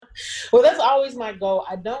Well, that's always my goal.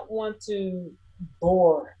 I don't want to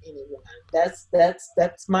bore anyone. That's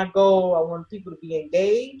my goal. I want people to be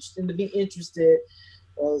engaged and to be interested.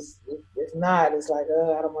 Because if not, it's like,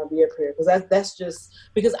 oh, I don't want to be up here. Because that's just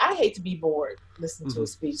because I hate to be bored listening to a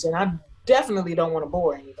speech, and I definitely don't want to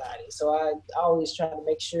bore anybody. So I always try to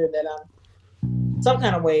make sure that I'm some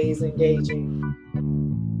kind of ways engaging.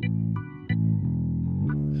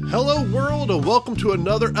 Hello, world, and welcome to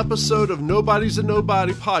another episode of Nobody's a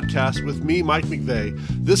Nobody podcast with me, Mike McVeigh.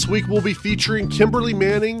 This week we'll be featuring Kimberly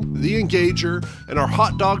Manning, The Engager, and our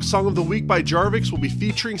Hot Dog Song of the Week by Jarvix will be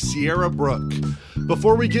featuring Sierra Brook.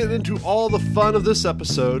 Before we get into all the fun of this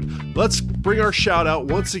episode, let's bring our shout out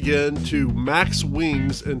once again to Max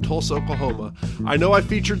Wings in Tulsa, Oklahoma. I know I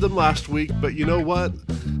featured them last week, but you know what?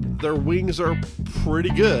 Their wings are pretty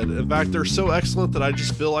good. In fact, they're so excellent that I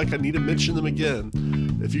just feel like I need to mention them again.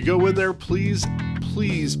 If you go in there, please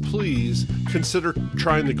consider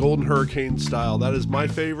trying the Golden Hurricane style. That is my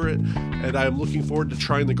favorite, and I am looking forward to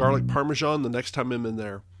trying the garlic parmesan the next time I'm in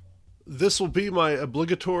there. This will be my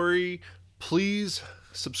obligatory, please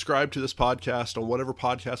subscribe to this podcast on whatever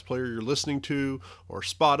podcast player you're listening to, or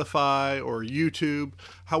Spotify, or YouTube.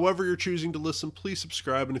 However you're choosing to listen, please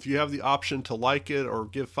subscribe, and if you have the option to like it or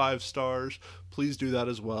give 5 stars, please do that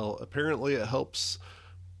as well. Apparently it helps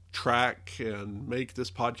track and make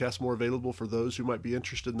this podcast more available for those who might be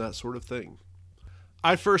interested in that sort of thing.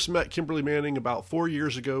 I first met Kimberly Manning about 4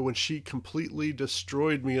 years ago when she completely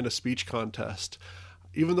destroyed me in a speech contest.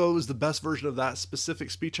 Even though it was the best version of that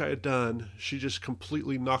specific speech I had done, she just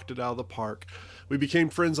completely knocked it out of the park. We became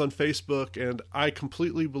friends on Facebook, and I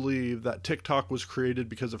completely believe that TikTok was created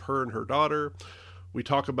because of her and her daughter. We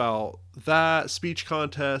talk about that, speech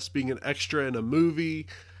contest, being an extra in a movie,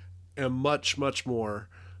 and much, much more.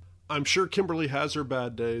 I'm sure Kimberly has her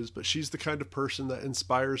bad days, but she's the kind of person that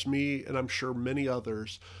inspires me, and I'm sure many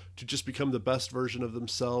others, to just become the best version of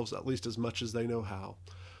themselves, at least as much as they know how.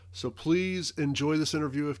 So please enjoy this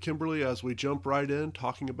interview with Kimberly as we jump right in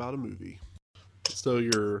talking about a movie. So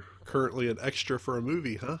you're currently an extra for a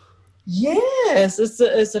movie, huh? Yes, it's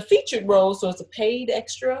a featured role, so it's a paid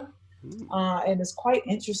extra. And it's quite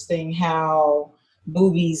interesting how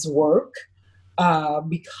movies work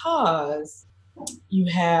because you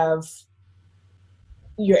have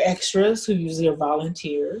your extras who usually are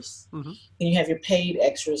volunteers. Then you have your paid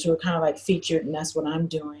extras who are kind of like featured, and that's what I'm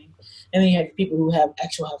doing. And then you have people who have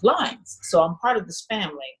lines. So I'm part of this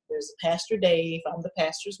family. There's Pastor Dave. I'm the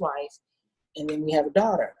pastor's wife. And then we have a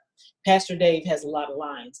daughter. Pastor Dave has a lot of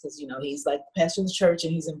lines because, he's like the pastor of the church,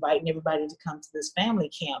 and he's inviting everybody to come to this family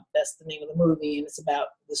camp. That's the name of the movie, and it's about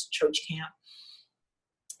this church camp.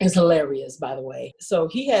 It's hilarious, by the way. So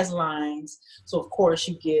he has lines. So, of course,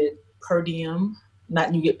 you get per diem.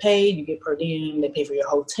 Not you get paid, you get per diem. They pay for your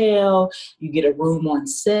hotel. You get a room on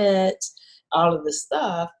set. All of this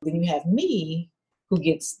stuff. Then you have me, who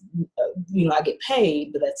gets, I get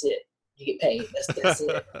paid, but that's it. You get paid. That's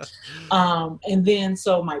it. And then,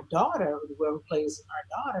 so my daughter, whoever plays our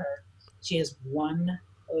daughter, she has one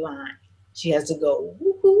line. She has to go,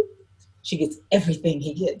 woo-hoo. She gets everything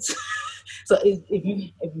he gets. So if you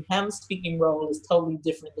have a speaking role, it's totally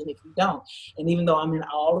different than if you don't. And even though I'm in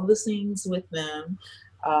all of the scenes with them,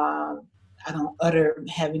 I don't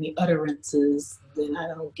have any utterances, then I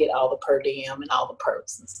don't get all the per diem and all the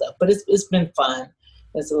perks and stuff. But it's been fun.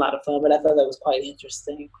 It's a lot of fun, but I thought that was quite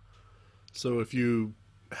interesting. So if you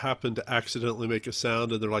happen to accidentally make a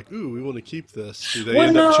sound and they're like, ooh, we want to keep this, do they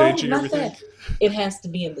end up changing everything? That. It has to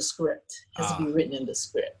be in the script. It has to be written in the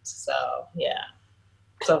script. So, yeah.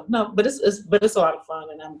 So, no, but it's a lot of fun,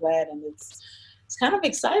 and I'm glad, and it's kind of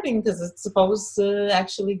exciting because it's supposed to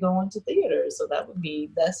actually go into theaters. So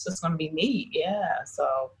that's just going to be neat. Yeah.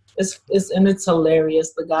 So it's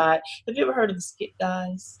hilarious. The guy, have you ever heard of the Skit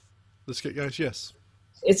Guys? The Skit Guys, yes.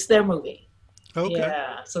 It's their movie. Okay.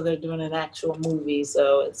 Yeah. So they're doing an actual movie.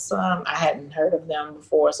 So it's I hadn't heard of them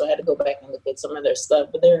before, so I had to go back and look at some of their stuff.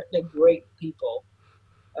 But they're great people.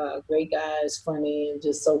 Great guys, funny, and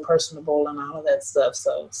just so personable and all of that stuff.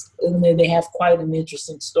 So and they have quite an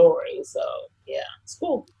interesting story. So yeah, it's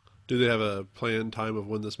cool. Do they have a planned time of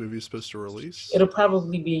when this movie is supposed to release? It'll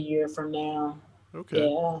probably be a year from now. Okay.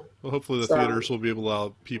 Yeah. Well, hopefully the theaters will be able to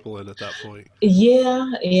allow people in at that point.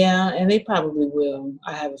 Yeah, and they probably will.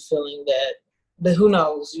 I have a feeling that who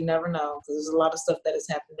knows? You never know, because there's a lot of stuff that has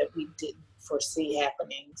happened that we didn't foresee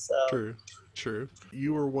happening. So True.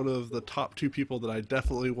 You were one of the top 2 people that I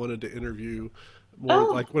definitely wanted to interview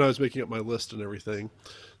more, like when I was making up my list and everything.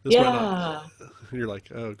 This might not, you're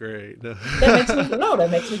like, oh, great. No. That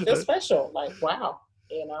makes me feel special. Like, wow,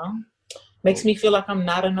 makes me feel like I'm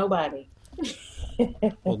not a nobody.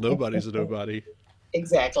 Well, nobody's a nobody.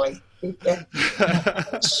 Exactly.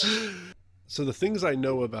 So the things I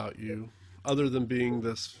know about you, other than being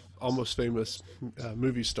this almost famous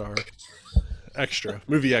movie star,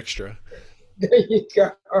 movie extra, There you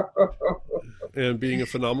go. and being a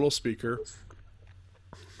phenomenal speaker,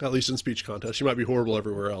 at least in speech contests. You might be horrible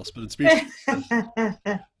everywhere else, but in speech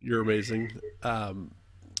contests, you're amazing.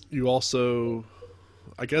 You also,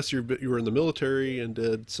 I guess you were in the military and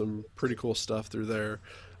did some pretty cool stuff through there.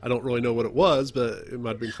 I don't really know what it was, but it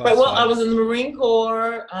might have been classified. Right, well, I was in the Marine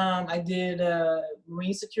Corps. I did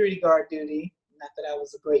Marine security guard duty. Not that I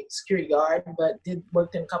was a great security guard, but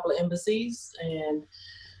worked in a couple of embassies. And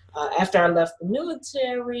after I left the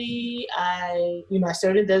military, I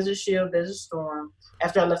started in Desert Shield, Desert Storm.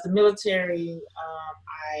 After I left the military,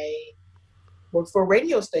 I worked for a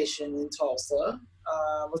radio station in Tulsa.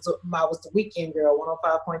 I was the weekend girl,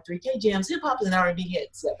 105.3 KJM's Hip Hop and R&B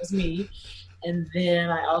hits. That was me. And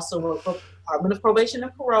then I also worked for Department of Probation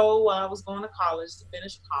and Parole while I was going to college to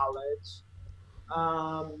finish college.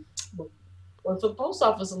 Worked for the post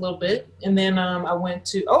office a little bit. And then I went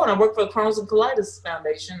to, and I worked for the Crohn's and Colitis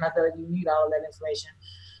Foundation. Not that you need all of that information.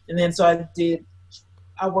 And then so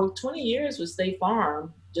I worked 20 years with State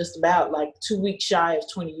Farm, just about like 2 weeks shy of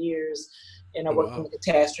 20 years. And I worked in the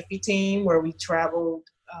catastrophe team where we traveled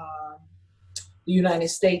the United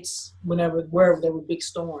States wherever there were big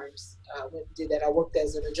storms. We did that. I worked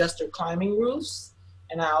as an adjuster climbing roofs,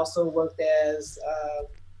 and I also worked as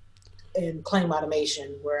in claim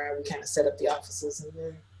automation where we kind of set up the offices, and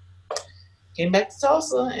then came back to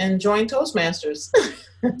Tulsa and joined Toastmasters.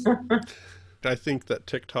 I think that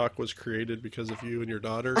TikTok was created because of you and your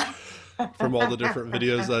daughter from all the different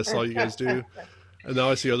videos I saw you guys do. And now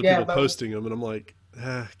I see other people posting them, and I'm like,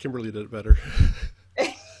 Kimberly did it better.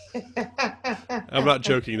 I'm not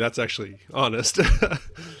joking. That's actually honest.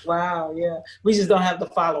 Wow, yeah. We just don't have the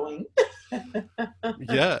following.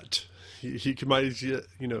 Yet. He might get,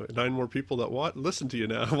 9 more people that listen to you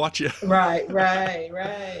now, watch you. Right,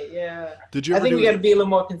 yeah. Did you I ever think we got to be a little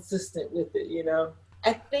more consistent with it,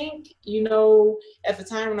 I think, at the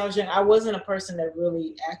time when I was young, I wasn't a person that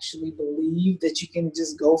really actually believed that you can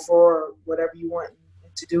just go for whatever you want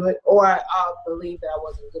to do it, or I believed that I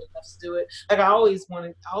wasn't good enough to do it. Like I always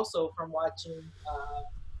wanted, also from watching,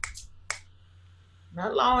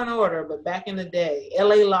 not Law and Order, but back in the day,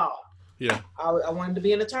 LA Law. Yeah. I wanted to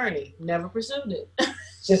be an attorney, never pursued it.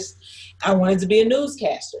 I wanted to be a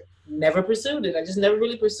newscaster, never pursued it. I just never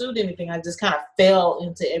really pursued anything. I just kind of fell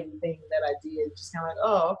into everything that I did. Just kind of like,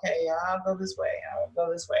 oh, okay, I'll go this way.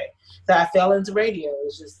 So I fell into radio.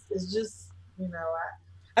 It's just, I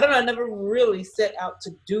don't know. I never really set out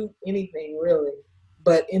to do anything really,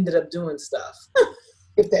 but ended up doing stuff.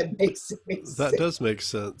 If that makes sense. That does make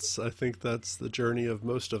sense. I think that's the journey of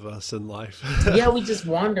most of us in life. Yeah, we just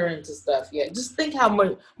wander into stuff. Yeah, just think how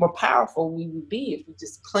much more powerful we would be if we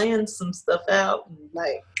just planned some stuff out and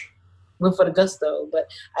went for the gusto.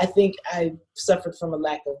 But I think I suffered from a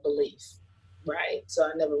lack of belief, right? So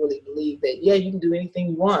I never really believed that, you can do anything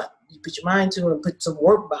you want. You put your mind to it and put some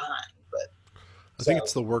work behind. I think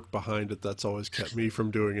it's the work behind it that's always kept me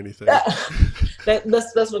from doing anything.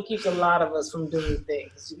 That's what keeps a lot of us from doing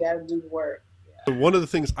things. You got to do the work. Yeah. One of the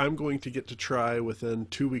things I'm going to get to try within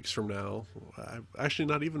 2 weeks from now, actually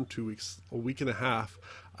not even 2 weeks, a week and a half,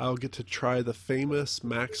 I'll get to try the famous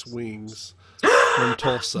Max Wings from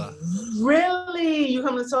Tulsa. Really? You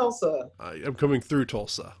coming to Tulsa? I'm coming through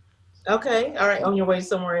Tulsa. Okay. All right. On your way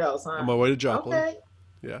somewhere else, huh? On my way to Joplin. Okay.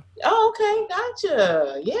 Yeah. Oh, okay.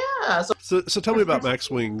 Gotcha. Yeah. So tell me about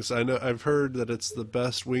Max Wings. I've heard that it's the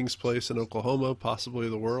best wings place in Oklahoma, possibly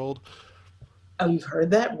the world. Oh, you've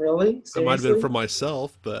heard that? Really? Seriously? It might have been from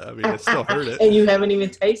myself, but I still heard it. And you haven't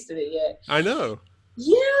even tasted it yet. I know.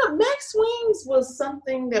 Yeah, Max Wings was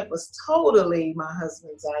something that was totally my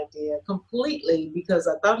husband's idea, completely, because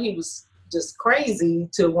I thought he was just crazy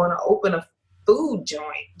to want to open a food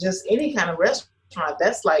joint, just any kind of restaurant.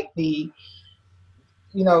 That's like the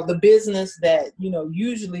business that,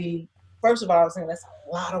 usually, first of all, I was saying that's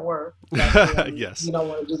a lot of work. Yes. You don't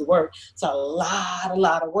want to do the work. It's a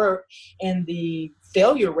lot of work. And the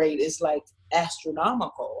failure rate is like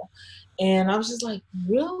astronomical. And I was just like,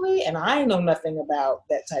 really? And I know nothing about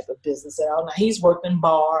that type of business at all. Now, he's worked in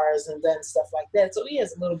bars and done stuff like that. So he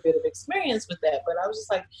has a little bit of experience with that. But I was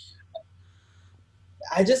just like,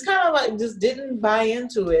 I just kind of just didn't buy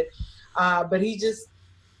into it. But he just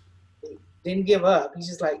didn't give up. He's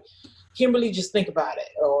just like, Kimberly, just think about it.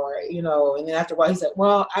 Or, and then after a while, he's like,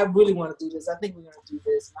 well, I really want to do this. I think we're going to do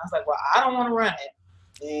this. And I was like, well, I don't want to run it.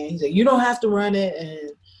 And he's like, you don't have to run it.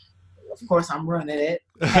 And of course I'm running it.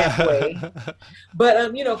 halfway.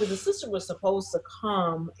 But you know, because the sister was supposed to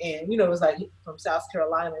come, and you know, it was like from South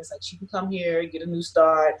Carolina. It's like she can come here, get a new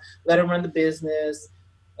start, let her run the business,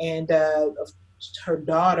 and her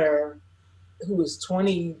daughter, who was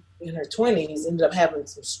 20 in her 20s, ended up having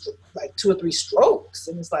some like 2 or 3 strokes,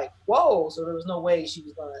 and it's like, whoa! So there was no way she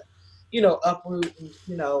was gonna, you know, uproot, and,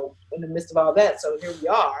 you know, in the midst of all that. So here we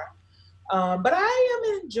are. But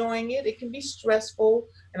I am enjoying it. It can be stressful,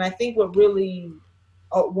 and I think what really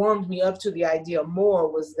warmed me up to the idea more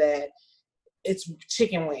was that it's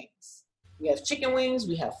chicken wings. We have chicken wings,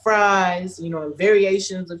 we have fries, you know, and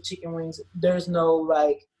variations of chicken wings. There's no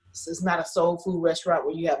like, it's not a soul food restaurant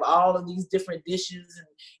where you have all of these different dishes and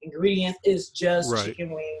ingredients. It's just Right.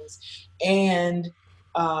 chicken wings, and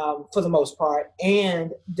for the most part.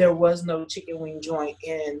 And there was no chicken wing joint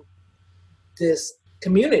in this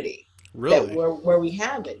community. Really? That where we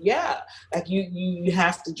have it. Yeah, like you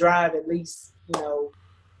have to drive at least, you know,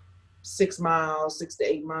 6 miles, 6 to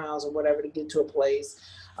 8 miles or whatever to get to a place.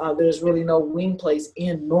 There's really no wing place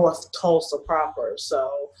in North Tulsa proper.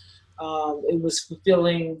 So it was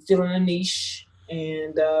filling a niche,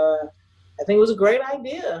 and I think it was a great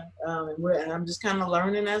idea. And I'm just kind of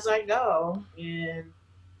learning as I go, and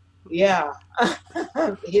yeah,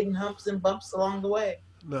 hitting humps and bumps along the way.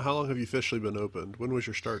 Now, how long have you officially been opened? When was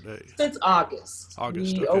your start date? Since August.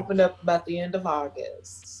 August, We okay. opened up about the end of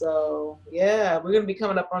August. So, yeah, we're going to be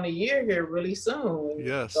coming up on a year here really soon.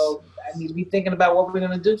 Yes. So, I need to be thinking about what we're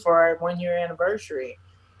going to do for our 1-year anniversary.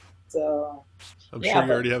 So, I'm sure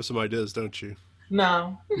you already have some ideas, don't you?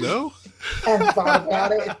 No. No? Haven't thought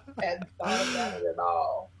about it. Haven't thought about it at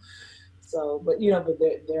all. So, but you know, but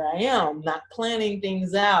there I am, not planning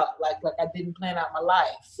things out like I didn't plan out my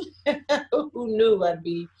life. Who knew I'd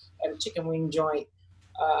be at a chicken wing joint?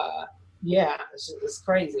 Yeah, it's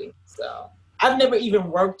crazy. So I've never even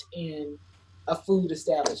worked in a food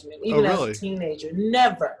establishment, even as a teenager.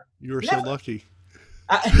 Never. You were so lucky.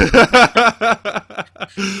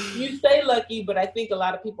 You say lucky, but I think a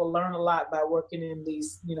lot of people learn a lot by working in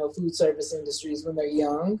these, you know, food service industries when they're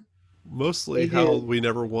young. Mostly how we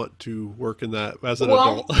never want to work in that as an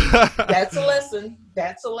adult. That's a lesson.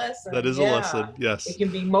 That's a lesson. That is a lesson, yes. It can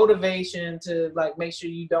be motivation to like make sure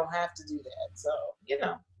you don't have to do that. So, you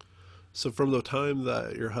know. So from the time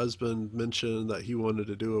that your husband mentioned that he wanted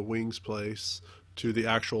to do a wings place to the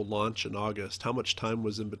actual launch in August, how much time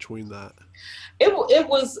was in between that? It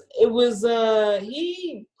was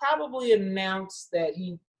he probably announced that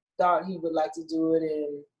he thought he would like to do it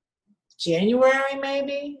in January,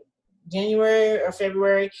 maybe January or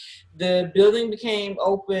February. The building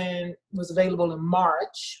was available in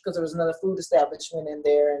March because there was another food establishment in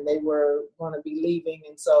there and they were going to be leaving.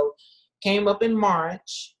 And so came up in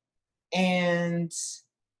March. And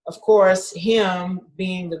of course, him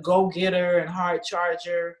being the go-getter and hard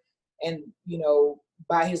charger and, you know,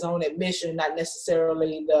 by his own admission, not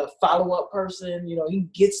necessarily the follow-up person, you know, he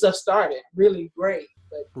gets stuff started really great,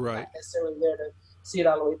 but not necessarily there to see it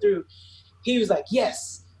all the way through. He was like,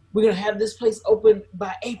 yes, we're going to have this place open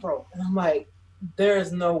by April. And I'm like, there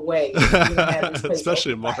is no way we're going to have this place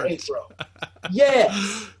especially open in March. by April.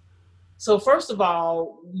 Yes. So first of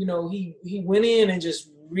all, you know, he went in and just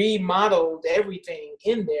remodeled everything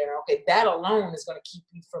in there. Okay, that alone is going to keep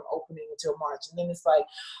you from opening until March. And then it's like,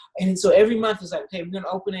 and so every month it's like, okay, we're going to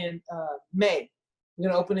open in May. We're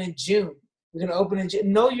going to open in June. We're going to open in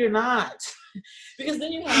June. No, you're not. Because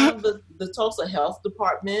then you have the Tulsa Health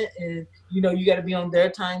Department and, you know, you got to be on their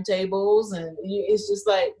timetables. And it's just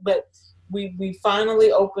like, but we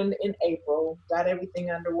finally opened in April, got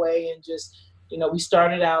everything underway and just, you know, we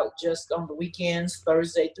started out just on the weekends,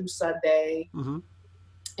 Thursday through Sunday. Mm-hmm.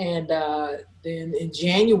 And then in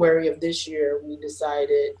January of this year, we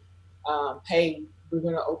decided, hey, we're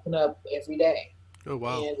going to open up every day. Oh,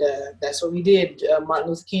 wow. And that's what we did. Martin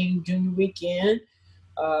Luther King Jr. weekend.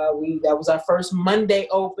 That was our first Monday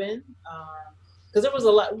open. Because there was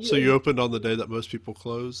a lot. So you opened on the day that most people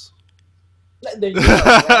close? There you go,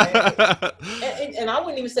 right? and I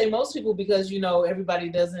wouldn't even say most people because, you know, everybody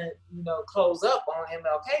doesn't, you know, close up on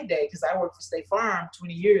MLK Day because I worked for State Farm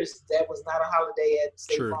 20 years. That was not a holiday at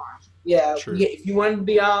State Farm. Yeah. True. If you wanted to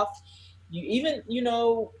be off, you even, you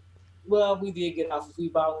know, well, we did get off if we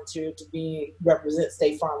volunteered to represent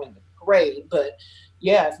State Farm in the parade. But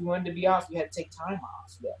yeah, if you wanted to be off, you had to take time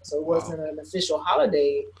off. Yeah. So it wasn't an official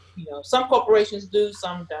holiday. You know, some corporations do,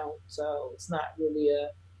 some don't. So it's not really a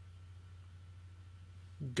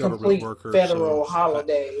government complete worker federal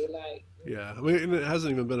holiday. Yeah, I mean, it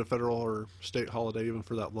hasn't even been a federal or state holiday even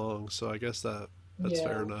for that long, so I guess that's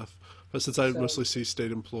fair enough. But since I mostly see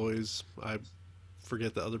state employees, I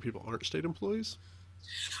forget that other people aren't state employees.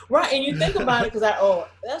 Right, and you think about it, because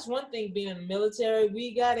that's one thing being in the military.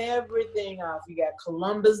 We got everything off. You got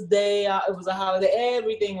Columbus Day. It was a holiday.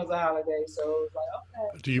 Everything was a holiday. So it was like,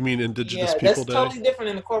 okay, Do you mean Indigenous yeah, People that's Day? totally different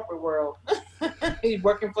in the corporate world. He's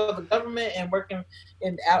working for the government and working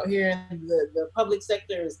out here in the public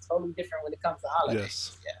sector is totally different when it comes to Yes.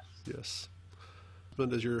 holidays. Yeah. Yes. But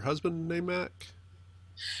does your husband name Mac?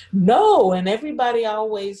 No, and everybody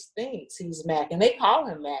always thinks he's Mac, and they call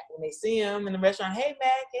him Mac when they see him in the restaurant. Hey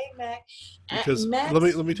Mac, hey Mac. Because Max,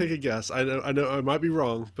 let me take a guess. I know I might be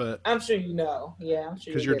wrong, but I'm sure you know. Yeah, I'm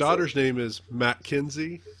sure because you your guess it. daughter's name is Matt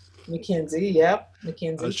Kinsey, Mackenzie, yep,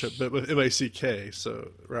 Mackenzie. but with Mack,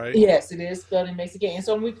 so right? Yes, it is spelled in Mexican, and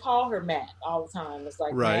so we call her Mac all the time. It's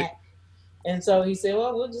like Right. Mac, and so he said,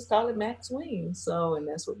 "Well, we'll just call it Mac's Wings." So, and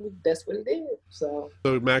that's what it is. So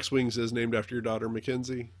Max Wings is named after your daughter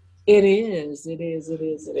Mackenzie. it is. It is. It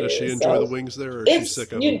is. It Does is. she enjoy so the wings there, or is she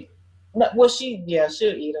sick of them? No, well, she'll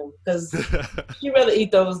eat them because she'd rather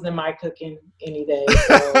eat those than my cooking any day.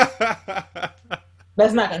 So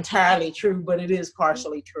that's not entirely true, but it is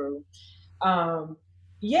partially true.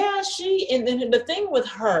 Yeah, and then the thing with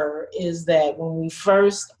her is that when we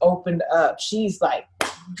first opened up, she's like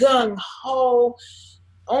gung ho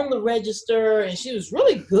on the register, and she was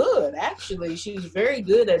really good. Actually, she was very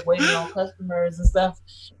good at waiting on customers and stuff.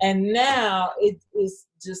 And now it is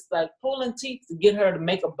just like pulling teeth to get her to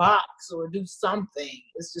make a box or do something.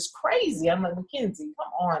 It's just crazy. I'm like, Mackenzie,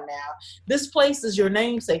 come on now. This place is your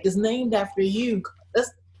namesake. It's named after you.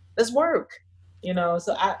 Let's work.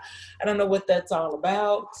 So I don't know what that's all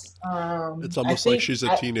about. It's almost like she's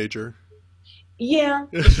a teenager. Yeah,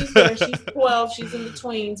 she's there. She's 12. She's in the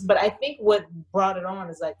tweens. But I think what brought it on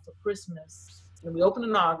is like for Christmas, when we opened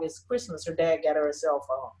in August, Christmas, her dad got her a cell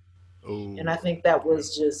phone. Oh, and I think that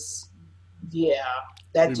was just,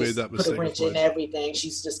 that we just put a wrench in everything.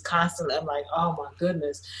 She's just constantly, I'm like, oh my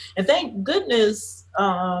goodness. And thank goodness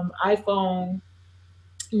iPhone,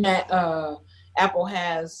 Apple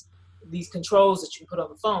has these controls that you put on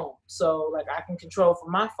the phone. So like I can control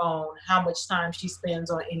from my phone how much time she spends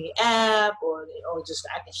on any app or just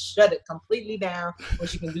I can shut it completely down where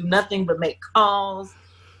she can do nothing but make calls.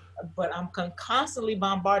 But I'm constantly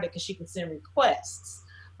bombarded because she can send requests.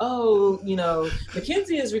 Oh,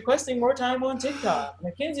 Mackenzie is requesting more time on TikTok.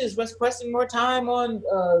 Mackenzie is requesting more time on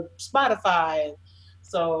Spotify.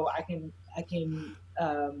 So I can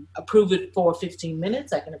approve it for 15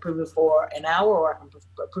 minutes. I can approve it for an hour, or I can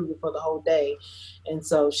approve it for the whole day. And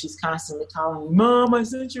so she's constantly calling me, Mom, I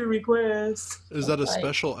sent you a request. Is that a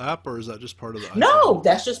special app, or is that just part of the iPhone? No,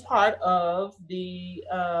 that's just part of the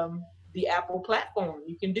Apple platform.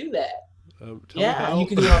 You can do that. You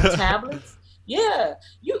can do it on tablets. Yeah.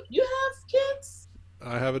 You have kids?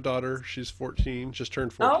 I have a daughter. She's 14, just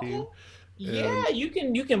turned 14. Okay. Yeah, you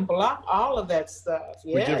can block all of that stuff.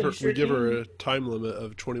 Yeah, we give her a time limit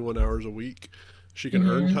of 21 hours a week. She can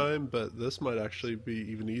earn time, but this might actually be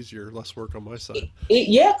even easier, less work on my side.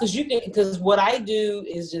 Because what I do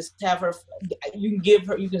is just have her. You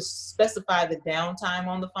can specify the downtime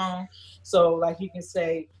on the phone. So like you can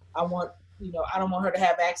say, I don't want her to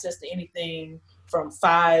have access to anything from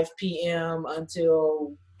 5 p.m.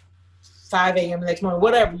 until 5 a.m. the next morning,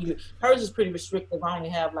 whatever you do. Hers is pretty restrictive. I only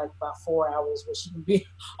have like about 4 hours where she can be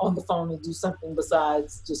on the phone and do something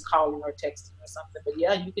besides just calling or texting or something. But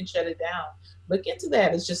yeah, you can shut it down. Look into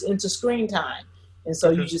that. It's just into screen time. And so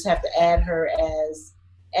you just have to add her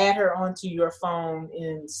onto your phone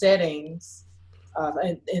in settings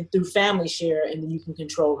and through Family Share, and then you can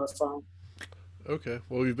control her phone. Okay.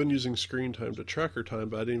 Well, we've been using screen time to track her time,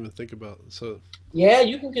 but I didn't even think about it. So yeah,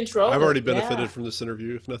 you can control I've already benefited from this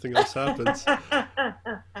interview if nothing else happens.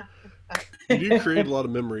 You do create a lot of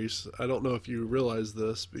memories. I don't know if you realize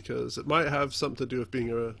this, because it might have something to do with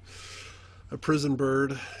being a prison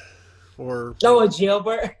bird or a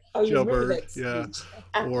jailbird. Jailbird, yeah.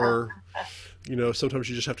 Or sometimes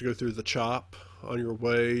you just have to go through the CHOP on your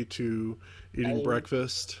way to eating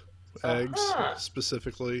breakfast, eggs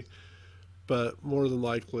specifically. But more than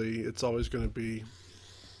likely, it's always going to be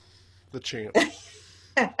the champ.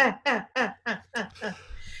 I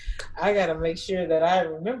got to make sure that I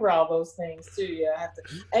remember all those things too. Yeah, I have to.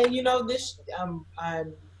 And this, I'm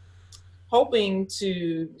hoping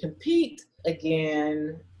to compete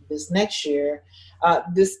again this next year.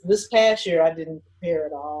 This past year, I didn't prepare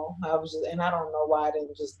at all. And I don't know why I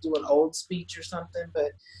didn't just do an old speech or something.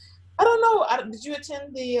 But I don't know. Did you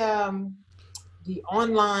attend the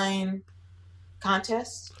online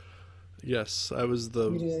contest? Yes, I was the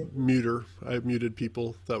muter. I muted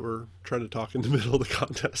people that were trying to talk in the middle of the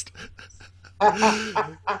contest.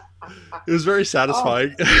 It was very Oh,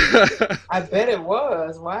 satisfying. I bet it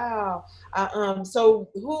was. Wow. So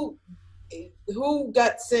who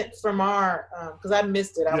got sent from our? Because I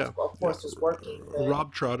missed it. I was, Yeah, of yeah. course, was working. But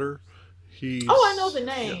Rob Trotter, oh, I know the he's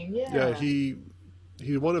yeah, name. yeah. Yeah.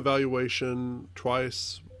 He won evaluation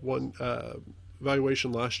twice. Won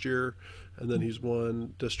evaluation last year, and then he's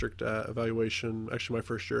won district evaluation. Actually, my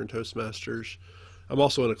first year in Toastmasters. I'm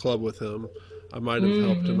also in a club with him. I might have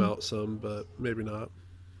helped him Hmm. out some, but maybe not.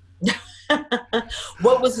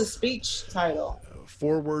 What was the speech title?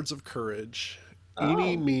 Four words of courage: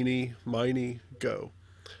 eeny, Oh, meeny, miny, go.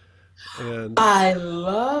 And I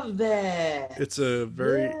love that. it's a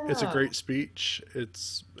Yeah. great speech.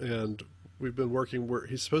 And we've been working.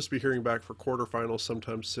 He's supposed to be hearing back for quarterfinals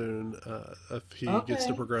sometime soon if he gets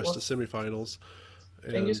to Okay. progress to Well, semifinals.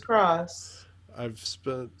 fingers And crossed. I've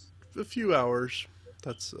spent a few hours.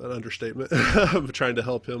 That's an understatement. Trying to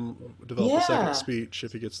help him develop a second Yeah. speech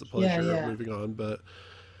if he gets the Yeah. pleasure of Yeah. moving on.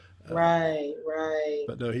 Right. Right.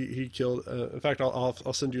 But no, he killed. In fact,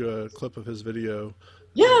 I'll send you a clip of his video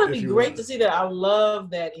Yeah, it'd if be you great want. to see that. I love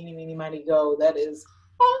that Eeny, Meeny, Miny, Go. That is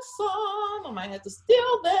awesome. I might have to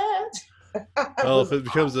steal that. That Well, if was it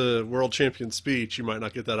becomes a world champion speech, you might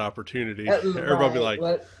not get that opportunity. Everybody will be right. like,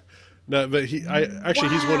 But no, but he's one of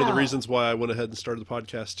the wow. reasons why I went ahead and started the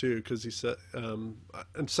podcast too, because he said, and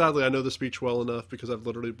sadly I know the speech well enough because I've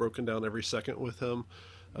literally broken down every second with him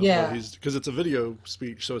of what Yeah. he's, because it's a video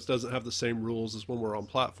speech, so it doesn't have the same rules as when we're on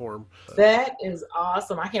platform. That is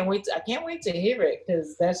awesome. I can't wait to hear it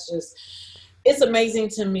because that's just it's amazing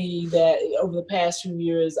to me that over the past few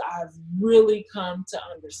years I've really come to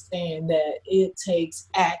understand that it takes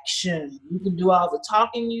action. You can do all the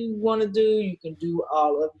talking you want to do, you can do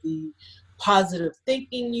all of the positive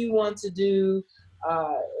thinking you want to do,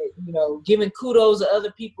 uh, giving kudos to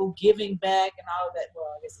other people, giving back, and all of that. Well,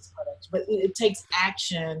 I guess it's part of action, but it takes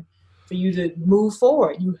action for you to move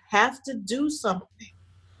forward. You have to do something.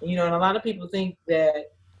 And a lot of people think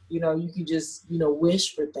that, you can just,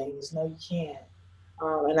 wish for things. No, you can't.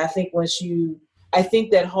 And I think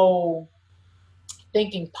that whole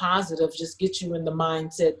thinking positive just gets you in the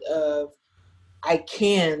mindset of, I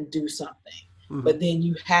can do something, Mm-hmm. but then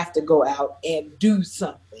you have to go out and do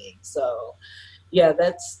something. So, yeah,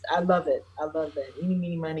 I love it. I love that. Eeny,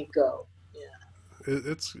 meeny, miny, go. Yeah.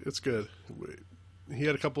 It's good. He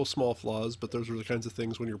had a couple of small flaws, but those are the kinds of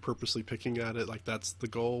things when you're purposely picking at it, like that's the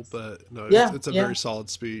goal. But no, Yeah. it's a Yeah. very solid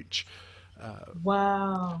speech.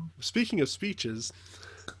 Wow. Speaking of speeches,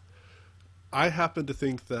 I happen to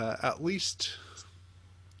think that at least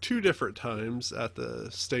two different times at the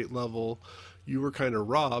state level, you were kind of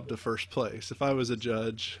robbed of first place. If I was a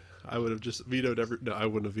judge, I would have just vetoed every. No, I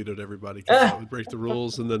wouldn't have vetoed everybody because that would break the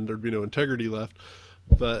rules, and then there'd be no integrity left.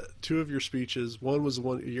 But two of your speeches, one was the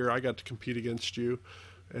one year I got to compete against you,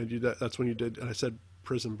 and that's when you did. And I said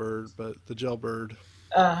prison bird, but the jailbird.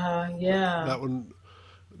 Uh-huh. Yeah. That one,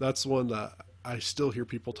 that's one that I still hear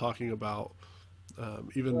people talking about.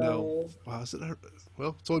 Even now, Right. wow,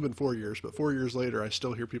 well, it's only been 4 years, but 4 years later, I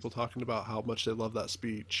still hear people talking about how much they love that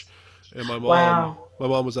speech. And Wow. my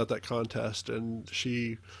mom was at that contest, and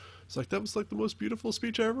she was like, "That was like the most beautiful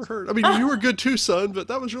speech I ever heard." I mean, you were good too, son, but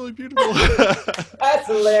that was really beautiful. That's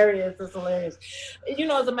hilarious. That's hilarious.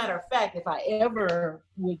 As a matter of fact, if I ever,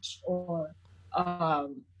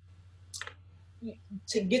 um,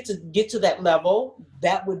 to get to that level,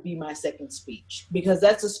 that would be my second speech because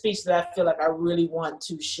that's a speech that I feel like I really want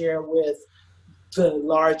to share with the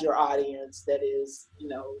larger audience that is,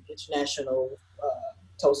 international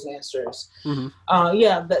Toastmasters. Hmm.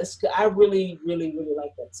 Yeah, I really, really, really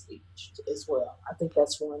like that speech as well. I think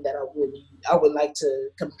that's one that I would like to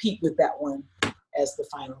compete with that one as the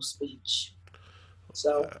final speech.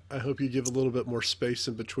 So I hope you give a little bit more space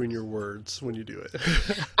in between your words when you do it.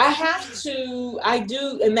 I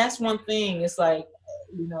do, and that's one thing. It's like,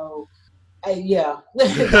 you know, yeah,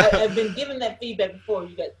 I've been given that feedback before.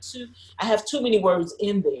 I have too many words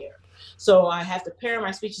in there, so I have to pare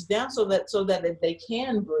my speeches down so that they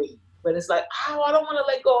can breathe. But it's like, oh, I don't want to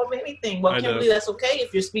let go of anything. Well, I know, Kimberly, that's okay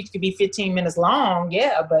if your speech could be 15 minutes long,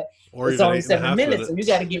 yeah, but or it's even only eight and a 7 half minutes, so you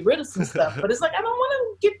got minutes. to get rid of some stuff. But it's like, I don't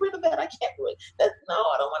want to get rid of that. I can't do it. No,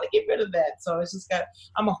 I don't want to get rid of that. So it's just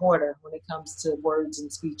I'm a hoarder when it comes to words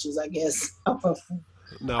and speeches, I guess. I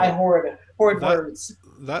Now hoard that words.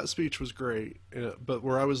 that speech was great, but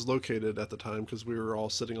where I was located at the time, because we were all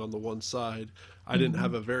sitting on the one side,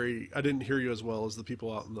 Mm-hmm. I didn't hear you as well as the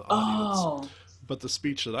people out in the audience. Oh, But the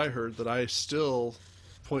speech that I heard that I still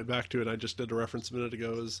point back to, and I just did a reference a minute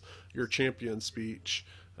ago, is your champion speech.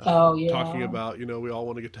 Oh yeah. Talking about, we all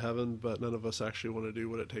want to get to heaven, but none of us actually want to do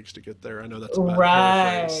what it takes to get there. I know that's a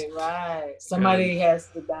bad paraphrase. Right. Somebody has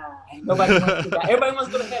to die. Nobody wants to die. Everybody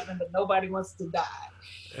wants to go to heaven, but nobody wants to die.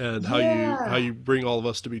 And how you bring all of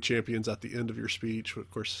us to be champions at the end of your speech, of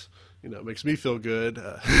course, makes me feel good.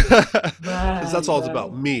 Because that's all it's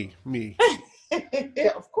about. Me.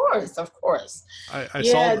 Of course. I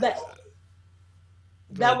saw that.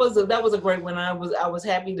 That was a great one. I was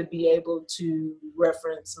happy to be able to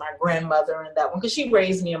reference my grandmother in that one because she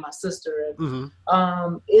raised me and my sister. And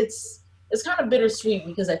it's kind of bittersweet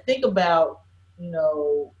because I think about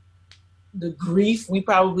the grief we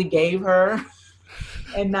probably gave her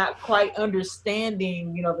and not quite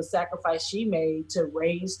understanding the sacrifice she made to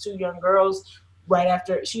raise two young girls right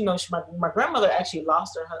after my grandmother actually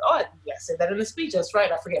lost her husband. Oh, I said that in the speech. That's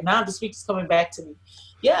right. I forget. Now the speech is coming back to me.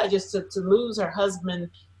 Yeah, just to lose her husband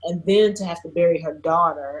and then to have to bury her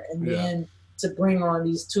daughter and then to bring on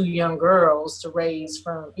these two young girls to raise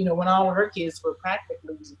from, when all of her kids were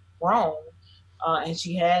practically grown. And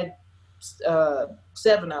she had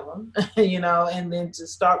 7 of them, and then to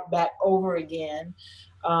start back over again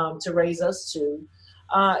to raise us two.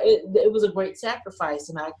 It was a great sacrifice.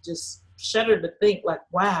 And I just shudder to think like,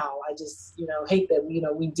 wow, I just, hate that,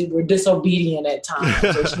 we're disobedient at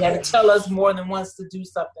times. Or she had to tell us more than once to do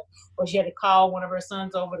something. Or she had to call one of her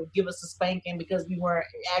sons over to give us a spanking because we weren't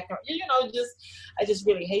acting, I just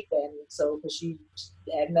really hate that. And so, because she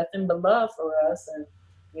had nothing but love for us. And,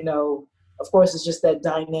 of course, it's just that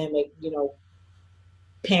dynamic,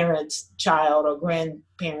 parent-child or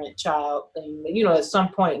grandparent-child thing. At some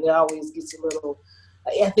point, it always gets a little,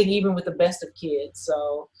 I think even with the best of kids.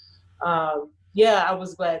 So, I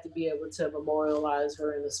was glad to be able to memorialize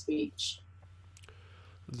her in a speech.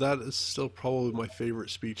 That is still probably my favorite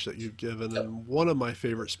speech that you've given, and one of my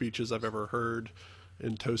favorite speeches I've ever heard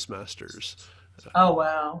in Toastmasters. Oh,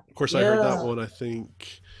 wow. Of course, I heard that one, I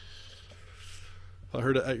think, I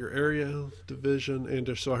heard it at your area division,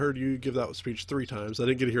 and so I heard you give that speech 3 times. I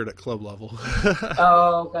didn't get to hear it at club level.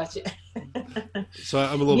 Oh, gotcha. So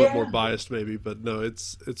I'm a little bit more biased maybe, but no,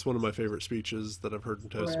 it's one of my favorite speeches that I've heard in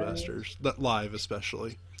Toastmasters, that live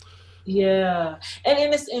especially. Yeah.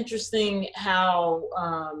 And it's interesting how,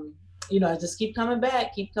 I just keep coming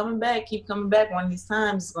back. One of these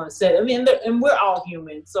times is going to set. And we're all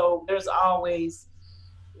human. So there's always,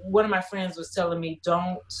 one of my friends was telling me,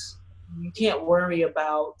 you can't worry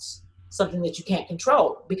about something that you can't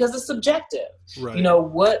control because it's subjective. Right.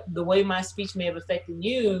 The way my speech may have affected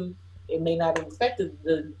you, it may not have affected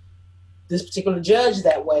this particular judge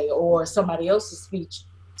that way, or somebody else's speech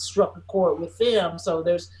struck a chord with them. So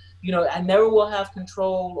there's, I never will have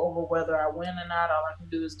control over whether I win or not. All I can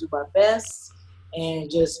do is do my best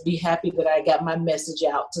and just be happy that I got my message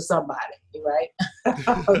out to somebody, right?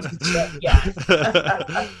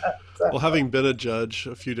 Well, having been a judge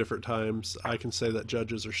a few different times, I can say that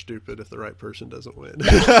judges are stupid if the right person doesn't win.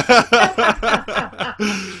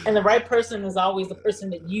 And the right person is always the person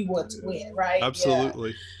that you want to win, right?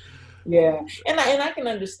 Absolutely. Yeah. And I can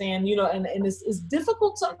understand, and it's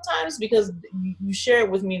difficult sometimes because you shared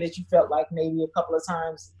with me that you felt like maybe a couple of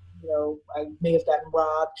times, I may have gotten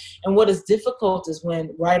robbed. And what is difficult is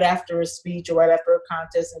when right after a speech or right after a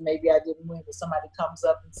contest and maybe I didn't win, but somebody comes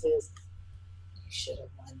up and says, you should have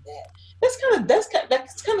won that.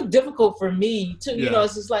 That's kind of difficult for me too.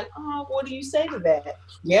 It's just like, oh, what do you say to that?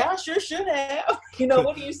 Yeah, I sure should have.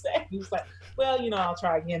 What do you say? He's like, well, I'll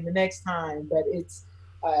try again the next time. But it's,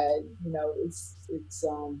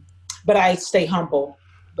 but I stay humble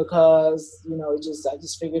because, I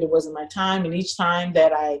just figured it wasn't my time. And each time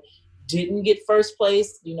that I didn't get first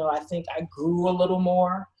place, I think I grew a little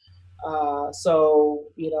more. So,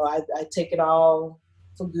 I take it all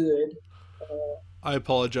for good. I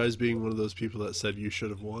apologize being one of those people that said you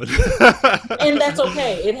should have won. And that's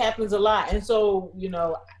okay. It happens a lot. And so,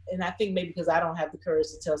 and I think maybe because I don't have the courage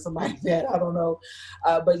to tell somebody that, I don't know.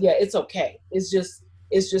 But yeah, it's okay. It's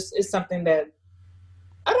something that,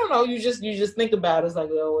 I don't know, you just think about it. It's like,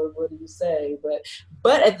 oh, what do you say?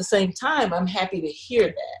 But at the same time, I'm happy to hear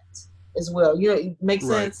that as well. It makes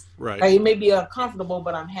sense. Right. Like, it may be uncomfortable,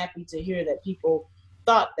 but I'm happy to hear that people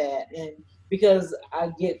thought that. And because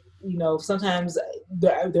I get, sometimes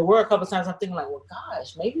there were a couple of times I'm thinking like, well,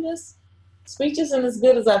 gosh, maybe this speech isn't as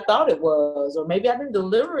good as I thought it was, or maybe I didn't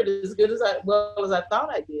deliver it as good as I thought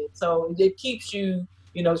I did. So it keeps you,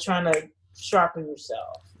 trying to sharpen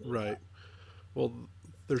yourself. Right. Well,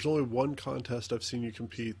 there's only one contest I've seen you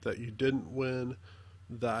compete that you didn't win,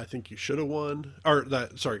 that I think you should have won, or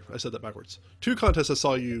that, sorry, I said that backwards. 2 contests I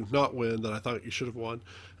saw you not win that I thought you should have won,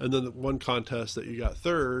 and then the 1 contest that you got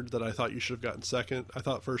third that I thought you should have gotten second. I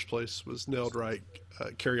thought first place was nailed right.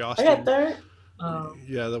 Carrie Austin. I got third.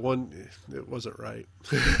 Yeah, the one, it wasn't right.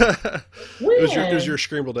 When? It was your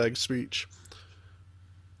scrambled egg speech.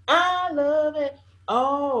 I love it.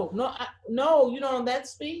 Oh no, no! You know that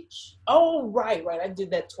speech? Oh, right. I did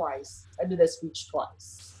that twice. I did that speech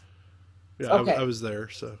twice. Yeah, okay. I was there.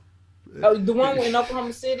 So. Oh, the one in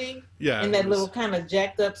Oklahoma City. Yeah. In that little kind of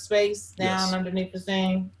jacked up space down underneath the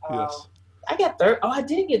thing. Yes. I got third. Oh, I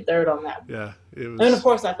did get third on that one. Yeah, it was. And of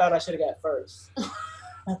course, I thought I should have got first.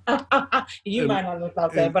 You might not have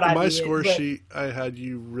thought that, but I did. My score sheet, I had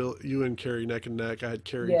you and Carrie neck and neck. I had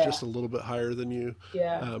Carrie just a little bit higher than you,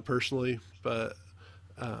 personally, but.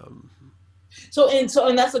 So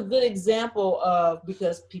that's a good example of,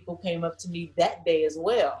 because people came up to me that day as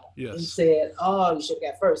well and said, "Oh, you should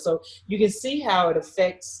have got first." So you can see how it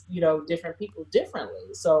affects, different people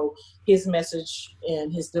differently. So his message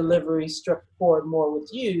and his delivery struck a chord more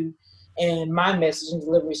with you, and my message and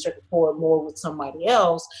delivery struck a chord more with somebody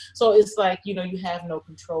else. So it's like, you have no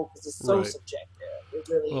control because it's so subjective. It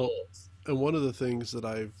really is. And one of the things that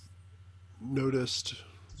I've noticed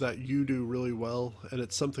that you do really well, and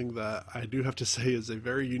it's something that I do have to say is a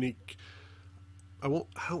very unique, I don't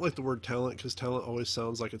like the word talent, because talent always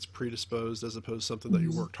sounds like it's predisposed as opposed to something that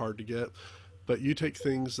you worked hard to get, but you take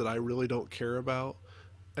things that I really don't care about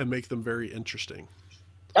and make them very interesting.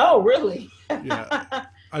 Oh, really? Yeah.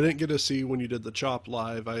 I didn't get to see when you did the Chop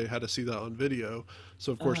live. I had to see that on video.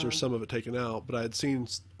 So of course there's some of it taken out, but I had seen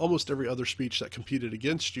almost every other speech that competed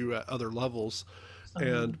against you at other levels.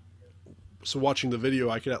 And so watching the video,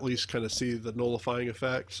 I could at least kind of see the nullifying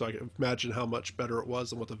effect. So I can imagine how much better it was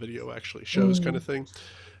than what the video actually shows, kind of thing.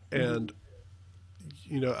 And,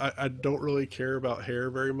 I don't really care about hair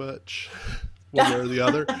very much, one way or the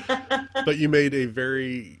other. But you made a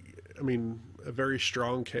very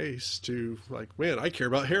strong case to, like, man, I care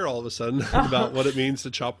about hair all of a sudden, about what it means to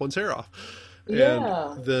chop one's hair off.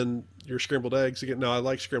 And then your scrambled eggs, again, now I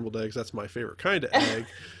like scrambled eggs. That's my favorite kind of egg.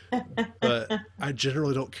 But I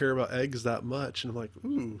generally don't care about eggs that much. And I'm like,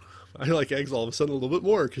 ooh, I like eggs all of a sudden a little bit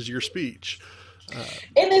more because of your speech.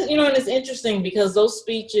 And it's interesting because those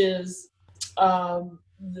speeches,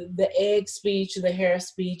 the egg speech, the hair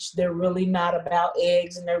speech, they're really not about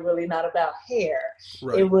eggs and they're really not about hair.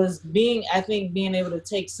 Right. It was being able to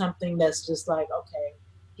take something that's just like, okay,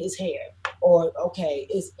 his hair, or okay,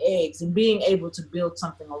 it's eggs, and being able to build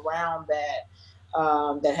something around that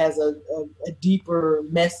that has a deeper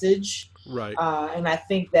message. Right. And I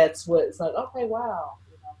think that's what it's like, okay, wow,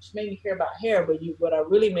 she made me care about hair, but what I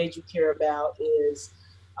really made you care about is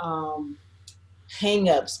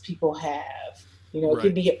hang-ups people have. It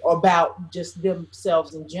could be about just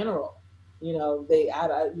themselves in general. I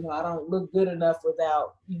don't look good enough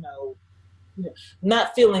without,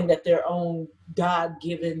 not feeling that their own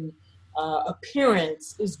God-given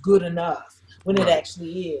appearance is good enough when it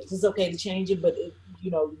actually is. It's okay to change it, but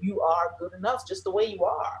you are good enough just the way you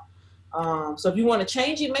are. So if you want to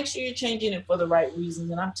change it, make sure you're changing it for the right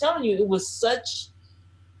reasons. And I'm telling you, it was such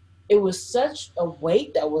a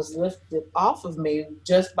weight that was lifted off of me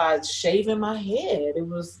just by shaving my head. It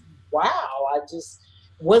was, wow. I just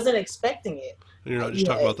wasn't expecting it. And you're not just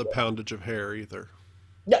talking about the poundage of hair either.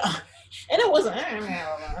 No, and it wasn't.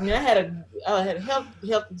 I mean, I had a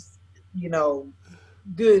healthy,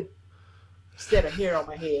 good set of hair on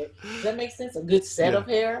my head. Does that make sense? A good set of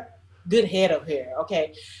hair, good head of hair.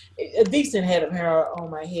 Okay, a decent head of hair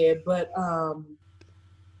on my head, but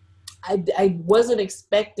I wasn't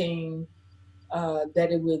expecting that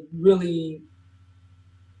it would really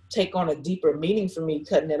take on a deeper meaning for me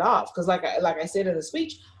cutting it off. Because like I said in the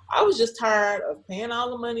speech, I was just tired of paying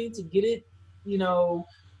all the money to get it,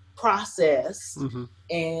 processed. Mm-hmm.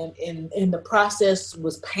 And the process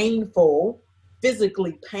was painful,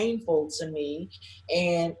 physically painful to me.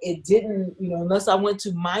 And it didn't, unless I went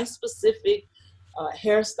to my specific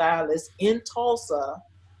hairstylist in Tulsa,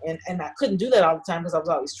 and I couldn't do that all the time because I was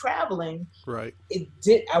always traveling. Right.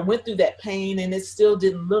 I went through that pain, and it still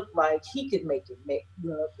didn't look like he could make it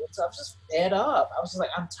look. So I was just fed up. I was just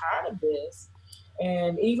like, I'm tired of this.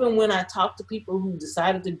 And even when I talked to people who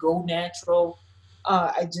decided to go natural,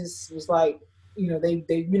 I just was like,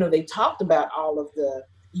 they talked about all of the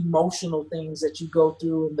emotional things that you go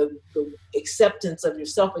through and the acceptance of your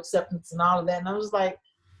self-acceptance and all of that. And I was like,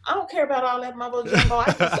 I don't care about all that mumbo jumbo.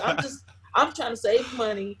 I'm trying to save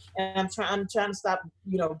money, and I'm trying to stop,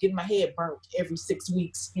 getting my head burnt every 6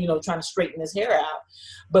 weeks, trying to straighten his hair out.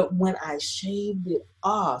 But when I shaved it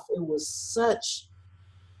off, it was such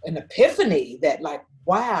an epiphany that, like,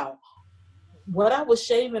 wow, what I was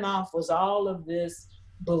shaving off was all of this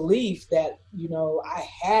belief that, you know, I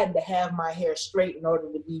had to have my hair straight in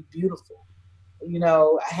order to be beautiful. You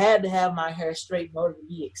know, I had to have my hair straight in order to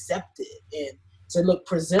be accepted and to look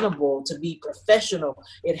presentable, to be professional.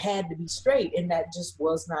 It had to be straight, and that just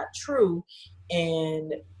was not true.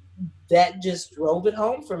 And that just drove it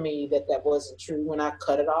home for me that wasn't true when I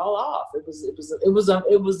cut it all off. It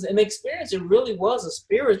was an experience. It really was a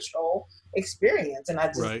spiritual experience, and I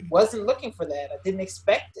just wasn't looking for that. I didn't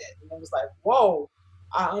expect it, and it was like, whoa,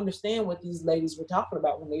 I understand what these ladies were talking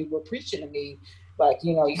about when they were preaching to me, like,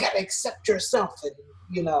 you know, you got to accept yourself, and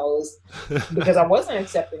you know, because I wasn't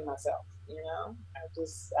accepting myself. You know,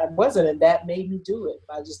 I wasn't, and that made me do it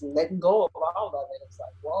by just letting go of all of it. It's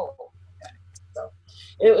like, whoa. So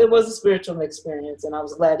it was a spiritual experience, and I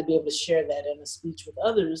was glad to be able to share that in a speech with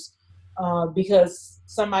others, because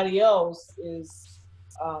somebody else is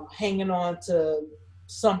hanging on to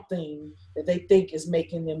something that they think is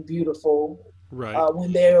making them beautiful,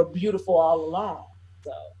 when they're beautiful all along.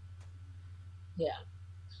 So, yeah.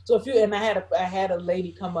 So I had a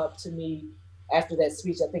lady come up to me after that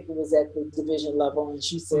speech. I think it was at the division level, and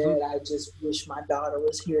she said, I just wish my daughter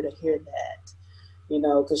was here to hear that. You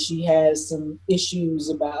know, because she has some issues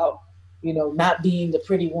about, you know, not being the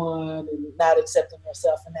pretty one and not accepting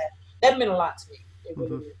herself. And that meant a lot to me. It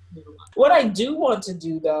really meant a lot. What I do want to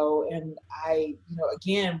do, though, and I, you know,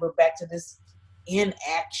 again, we're back to this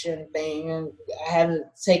inaction thing, and I haven't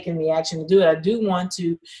taken the action to do it. I do want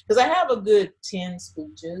to, because I have a good 10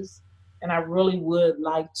 speeches, and I really would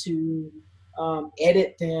like to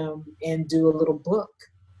edit them and do a little book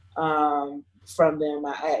from them.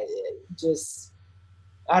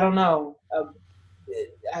 I don't know,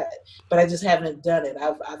 but I just haven't done it.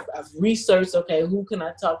 I've researched, okay, who can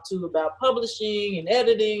I talk to about publishing and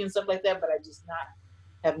editing and stuff like that, but I just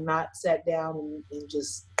have not sat down and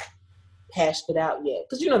just hashed it out yet.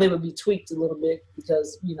 Because, you know, they would be tweaked a little bit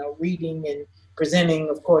because, you know, reading and presenting,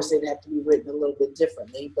 of course, they'd have to be written a little bit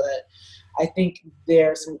differently. But I think there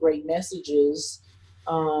are some great messages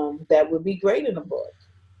that would be great in a book.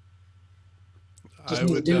 I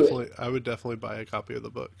would definitely buy a copy of the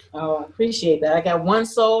book. Oh, I appreciate that. I got one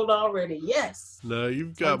sold already. Yes. No,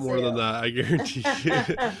 you've got more than that, I guarantee you.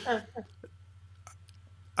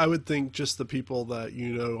 I would think just the people that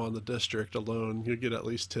you know on the district alone, you'll get at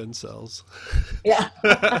least 10 sales. Yeah,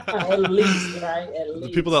 at least, right? At least.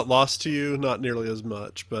 The people that lost to you, not nearly as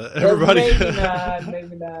much, but everybody.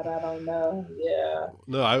 Maybe not. I don't know. Yeah.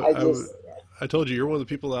 No, I told you, you're one of the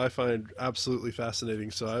people that I find absolutely fascinating,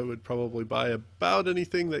 so I would probably buy about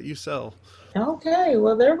anything that you sell. Okay,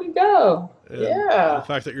 well, there we go. And the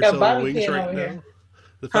fact that you're selling wings right now.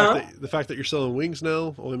 The fact that you're selling wings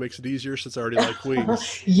now only makes it easier since I already like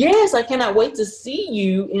wings. Yes, I cannot wait to see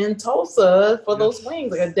you in Tulsa for those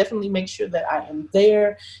wings. Like, I definitely make sure that I am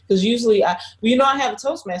there, because usually I have a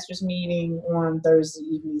Toastmasters meeting on Thursday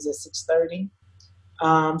evenings at 6:30.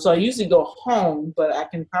 So I usually go home, but I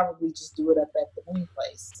can probably just do it up at the wing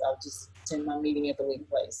place. I'll just attend my meeting at the wing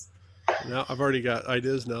place. Now I've already got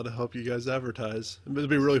ideas now to help you guys advertise. It'd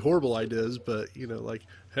be really horrible ideas, but you know, like,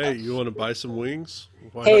 hey, you want to buy some wings?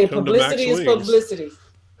 Why not come publicity to Max is publicity.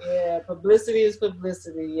 Yeah, publicity is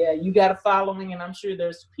publicity. Yeah, you got a following, and I'm sure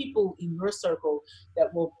there's people in your circle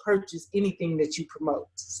that will purchase anything that you promote.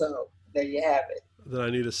 So there you have it. Then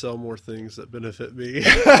I need to sell more things that benefit me.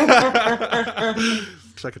 Because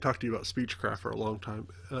I could talk to you about Speechcraft for a long time.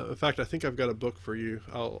 In fact, I think I've got a book for you.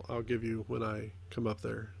 I'll give you when I come up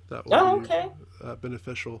there. That will be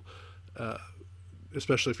beneficial,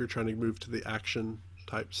 especially if you're trying to move to the action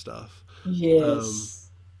type stuff. Yes.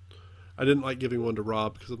 I didn't like giving one to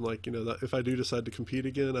Rob because I'm like, you know, that if I do decide to compete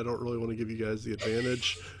again, I don't really want to give you guys the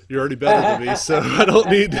advantage. You're already better than me, so I don't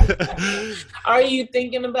need to. Are you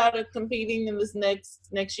thinking about it competing in this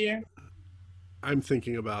next year? I'm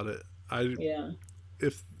thinking about it.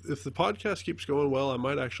 If the podcast keeps going well, I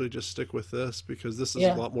might actually just stick with this because this is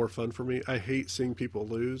a lot more fun for me. I hate seeing people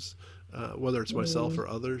lose, whether it's myself or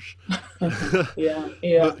others. Yeah.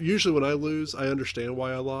 But usually when I lose, I understand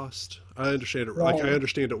why I lost. I understand it. Like, I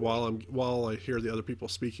understand it while I hear the other people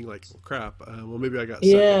speaking. Like, well, crap. Well, maybe I got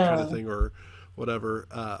second kind of thing or whatever.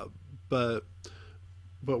 But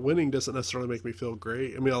winning doesn't necessarily make me feel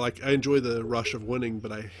great. I mean, I enjoy the rush of winning,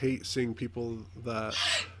 but I hate seeing people that.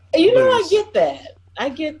 You know, I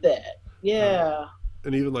get that. Yeah.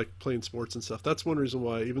 And even like playing sports and stuff. That's one reason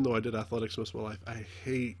why, even though I did athletics most of my life, I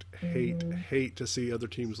hate to see other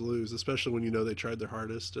teams lose, especially when you know they tried their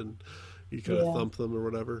hardest and you kind of thump them or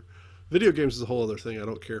whatever. Video games is a whole other thing. I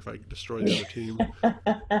don't care if I destroy the other team.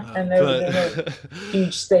 And there's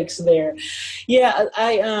huge stakes there. Yeah,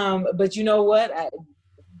 but you know what?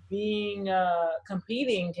 being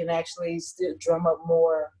competing can actually still drum up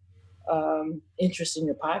more interest in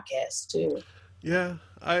your podcast too. Yeah,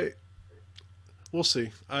 we'll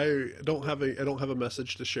see. I don't have a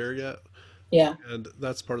message to share yet. Yeah. And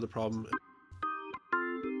that's part of the problem.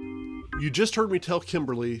 You just heard me tell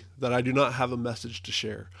Kimberly that I do not have a message to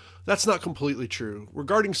share. That's not completely true.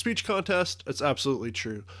 Regarding speech contest, it's absolutely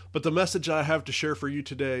true. But the message I have to share for you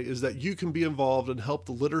today is that you can be involved and help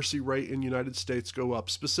the literacy rate in the United States go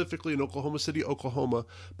up, specifically in Oklahoma City, Oklahoma,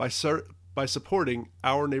 by supporting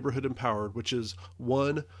Our Neighborhood Empowered, which is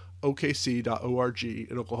 1okc.org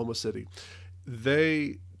in Oklahoma City.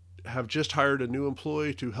 They have just hired a new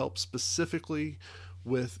employee to help specifically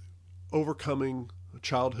with overcoming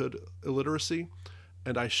childhood illiteracy,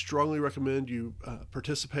 and I strongly recommend you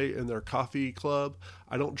participate in their coffee club.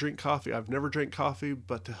 I don't drink coffee. I've never drank coffee,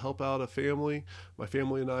 but to help out a family, my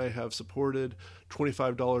family and I have supported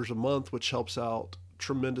 $25 a month, which helps out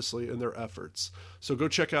tremendously in their efforts. So go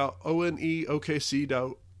check out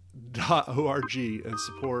oneokc.org and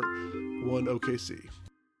support 1OKC.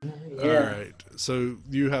 Yeah. All right. So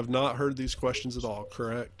you have not heard these questions at all,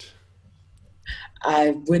 correct?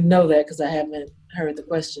 I wouldn't know that because I haven't heard the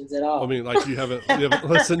questions at all. I mean, like you haven't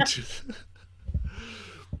listened to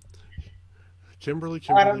Kimberly.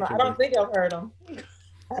 I don't know. Kimberly. I don't think I've heard them.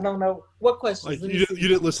 I don't know what questions. Like you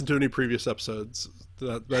didn't listen to any previous episodes.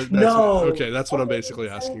 No. Okay, that's what I'm basically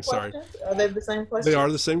asking. Sorry. Are they the same questions? They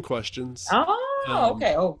are the same questions. Oh,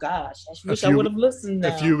 okay. Oh gosh, I wish I would have listened.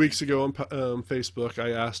 A few weeks ago on Facebook,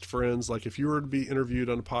 I asked friends, like, if you were to be interviewed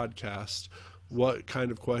on a podcast, what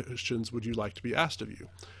kind of questions would you like to be asked of you?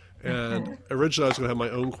 And originally I was going to have my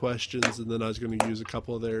own questions, and then I was going to use a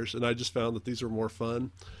couple of theirs, and I just found that these are more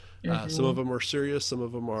fun. Some of them are serious, some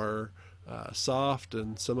of them are soft,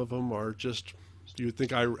 and some of them are just, you would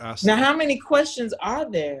think I asked. Now, how many questions are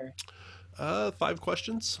there? 5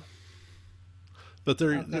 questions. But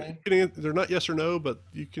they're not yes or no, but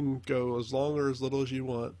you can go as long or as little as you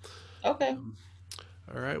want. Okay.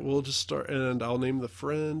 All right, we'll just start, and I'll name the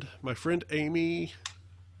friend. My friend Amy.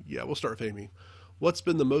 Yeah, we'll start with Amy. What's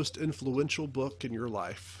been the most influential book in your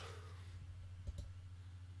life?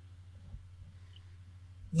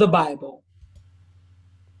 The Bible.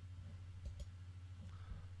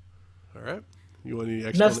 All right. You want any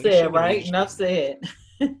explanation? Enough said, right? Enough said.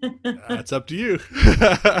 That's up to you.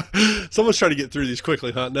 Someone's trying to get through these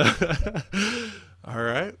quickly, huh? No. All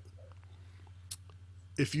right.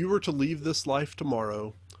 If you were to leave this life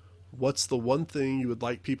tomorrow, what's the one thing you would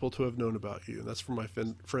like people to have known about you? And that's from my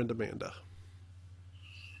friend Amanda.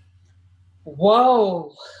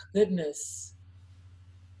 Whoa, goodness.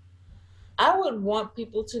 I would want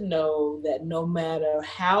people to know that no matter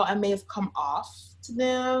how I may have come off to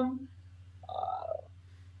them,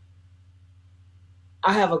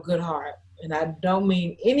 I have a good heart, and I don't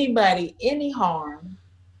mean anybody any harm.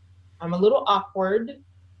 I'm a little awkward.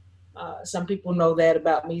 Some people know that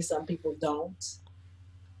about me, some people don't.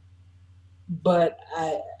 But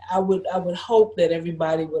I would hope that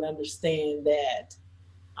everybody would understand that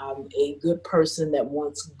I'm a good person that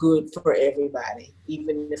wants good for everybody,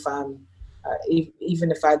 even if I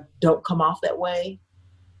don't come off that way.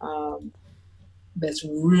 That's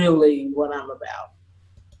really what I'm about.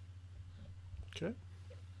 Okay.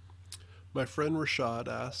 My friend Rashad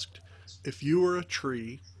asked, if you were a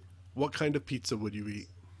tree, what kind of pizza would you eat?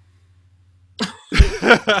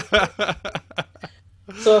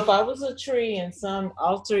 So if I was a tree in some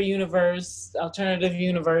alternative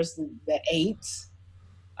universe that ate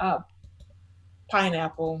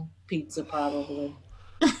pineapple pizza, probably.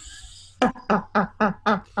 Who'd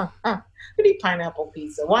eat pineapple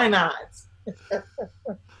pizza? Why not?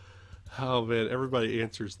 Oh man, everybody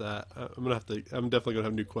answers that. I'm definitely gonna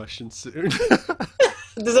have new questions soon.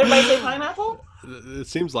 Does everybody say pineapple? It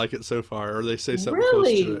seems like it so far, or they say something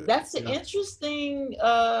really close to it. That's an interesting.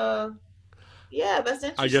 Yeah, that's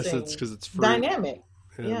interesting. I guess it's because it's fruit. Dynamic.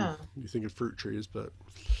 Yeah. You think of fruit trees, but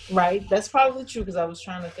right. That's probably true because I was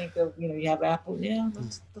trying to think of you have apple. Yeah,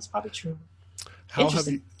 that's probably true. How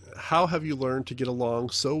have you learned to get along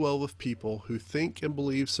so well with people who think and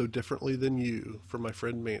believe so differently than you? From my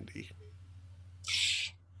friend Mandy.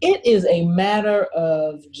 It is a matter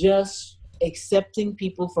of just accepting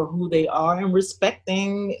people for who they are and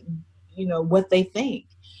respecting, what they think.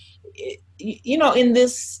 In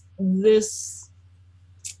this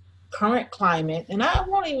current climate, and I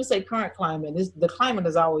won't even say current climate, the climate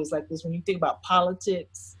is always like this. When you think about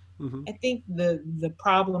politics, mm-hmm. I think the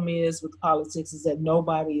problem is with politics is that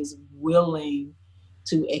nobody is willing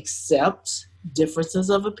to accept differences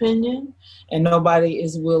of opinion, and nobody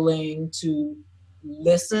is willing to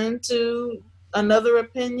listen to another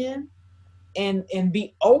opinion. and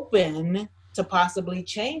be open to possibly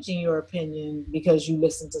changing your opinion because you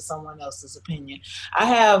listen to someone else's opinion. I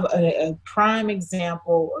have a prime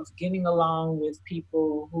example of getting along with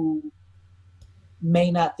people who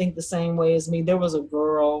may not think the same way as me. There was a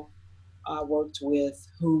girl I worked with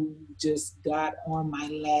who just got on my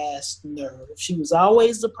last nerve. She was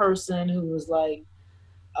always the person who was like,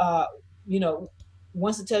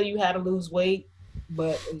 wants to tell you how to lose weight,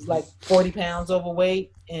 but it was like 40 pounds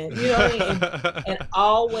overweight, and and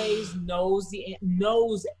always knows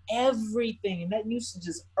everything. And that used to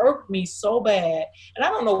just irk me so bad. And I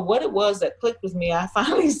don't know what it was that clicked with me. I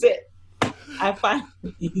said,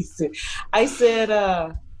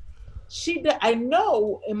 I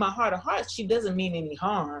know in my heart of hearts, she doesn't mean any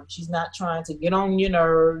harm. She's not trying to get on your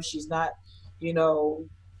nerves. She's not, I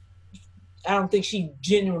don't think she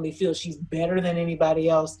genuinely feels she's better than anybody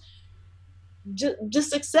else.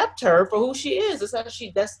 Just accept her for who she is.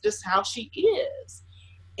 That's just how she is.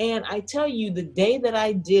 And I tell you, the day that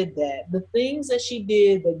I did that, the things that she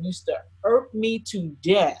did that used to irk me to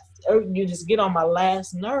death, you just get on my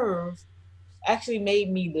last nerve, actually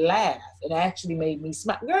made me laugh. It actually made me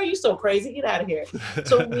smile. Girl, you so crazy. Get out of here.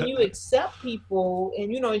 So when you accept people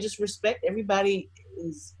and, and just respect, everybody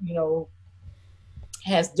is,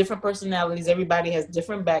 has different personalities. Everybody has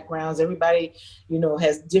different backgrounds. Everybody,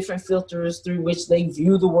 has different filters through which they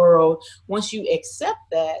view the world. Once you accept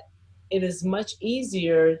that, it is much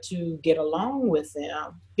easier to get along with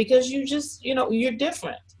them because you just, you're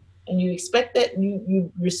different, and you expect that,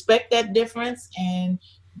 you respect that difference, and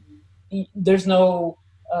there's no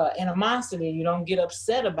animosity. You don't get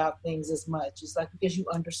upset about things as much. It's like, because you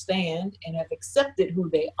understand and have accepted who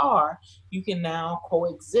they are, you can now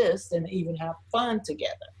coexist and even have fun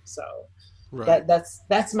together. So right.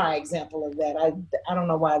 that's my example of that. I don't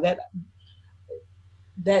know why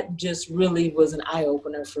that just really was an eye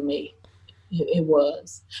opener for me. It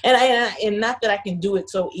was, and not that I can do it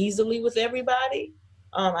so easily with everybody.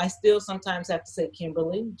 I still sometimes have to say,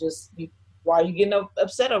 Kimberly, why are you getting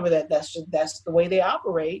upset over that? That's the way they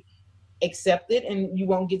operate. Accept it, and you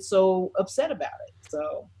won't get so upset about it.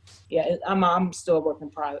 So, yeah, I'm still a work in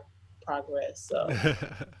progress. So.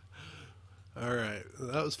 All right,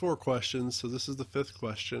 that was 4 questions. So this is the 5th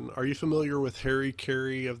question. Are you familiar with Harry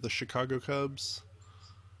Carey of the Chicago Cubs?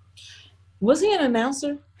 Was he an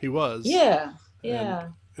announcer? He was. Yeah.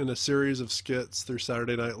 And in a series of skits through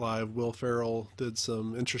Saturday Night Live, Will Ferrell did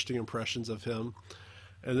some interesting impressions of him.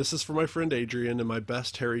 And this is for my friend Adrian in my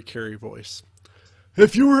best Harry Carey voice.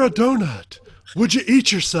 If you were a donut, would you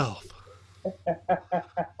eat yourself?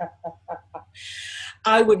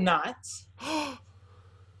 I would not.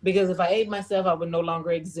 Because if I ate myself, I would no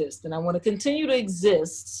longer exist. And I want to continue to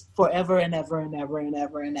exist forever and ever and ever and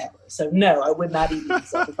ever and ever. So no, I would not eat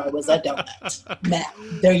myself if I was a donut. Now,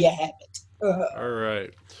 there you have it. All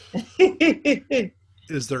right.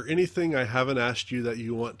 Is there anything I haven't asked you that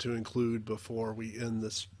you want to include before we end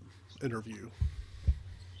this interview?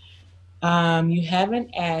 You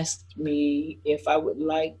haven't asked me if I would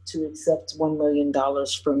like to accept $1 million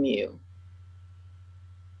from you.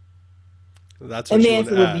 That's what and the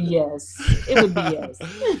answer would be yes. It would be yes.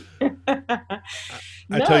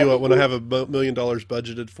 I tell you what, when I have $1 million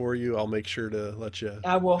budgeted for you, I'll make sure to let you.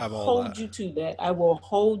 I will hold you to that. I will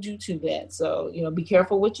hold you to that. So, be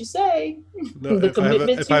careful what you say. No, if I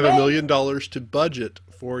have $1 million to budget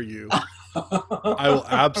for you, I will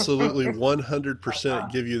absolutely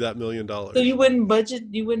 100% give you that $1 million. So you wouldn't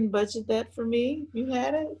budget that for me? You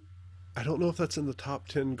had it? I don't know if that's in the top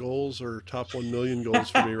 10 goals or top 1 million goals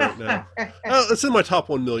for me right now. It's in my top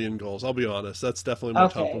 1 million goals. I'll be honest. That's definitely my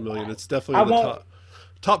top 1 million. It's definitely in the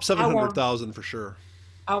top 700,000 for sure.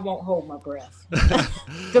 I won't hold my breath.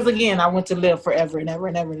 Because again, I want to live forever and ever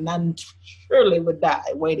and ever, and I surely would die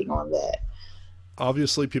waiting on that.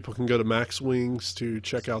 Obviously, people can go to Max Wings to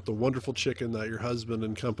check out the wonderful chicken that your husband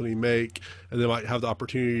and company make, and they might have the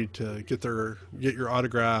opportunity to get your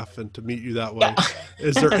autograph and to meet you that way.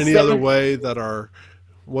 Is there any other way that our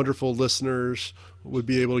wonderful listeners would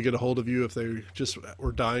be able to get a hold of you if they just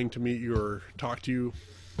were dying to meet you or talk to you?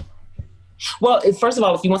 Well, first of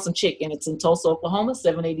all, if you want some chicken, it's in Tulsa, Oklahoma,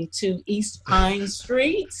 782 East Pine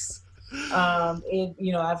Street.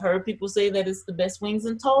 I've heard people say that it's the best wings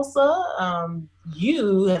in Tulsa.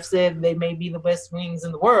 You have said they may be the best wings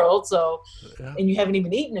in the world. So, yeah. And you haven't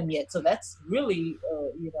even eaten them yet. So that's really,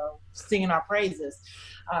 singing our praises.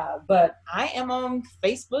 But I am on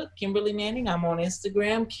Facebook, Kimberly Manning. I'm on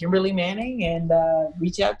Instagram, Kimberly Manning, and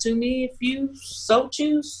reach out to me if you so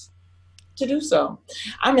choose to do so.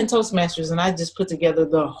 I'm in Toastmasters, and I just put together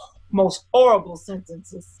the most horrible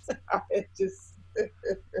sentences.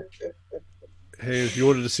 Hey, if you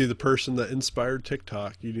wanted to see the person that inspired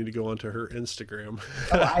TikTok, you need to go onto her Instagram.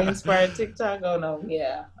 Oh, I inspired TikTok? Oh, no,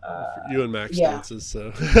 yeah. You and Max yeah. dances,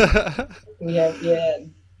 so. We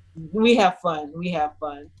have fun. We have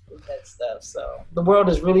fun with that stuff. So the world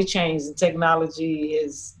has really changed, and technology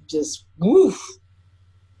is just, woof.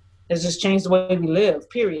 It's just changed the way we live,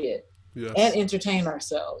 period. Yes. And entertain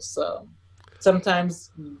ourselves. So sometimes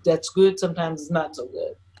that's good, sometimes it's not so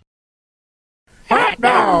good. Hot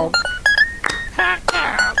dog! Hot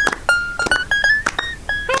dog!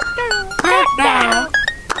 Hot dog!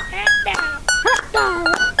 Hot dog! Hot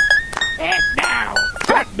dog! Hot dog!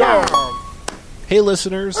 Hot dog! Hey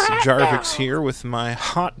listeners, Jarvix here with my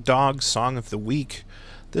Hot Dog Song of the Week.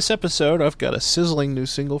 This episode I've got a sizzling new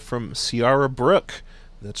single from Ciara Brooke.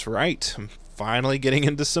 That's right, I'm finally getting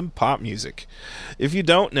into some pop music. If you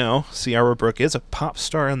don't know, Ciara Brooke is a pop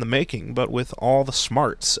star in the making, but with all the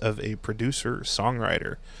smarts of a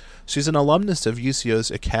producer-songwriter. She's an alumnus of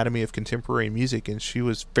UCO's Academy of Contemporary Music, and she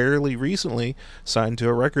was fairly recently signed to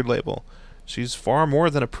a record label. She's far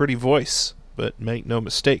more than a pretty voice, but make no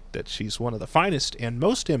mistake that she's one of the finest and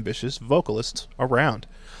most ambitious vocalists around.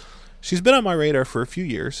 She's been on my radar for a few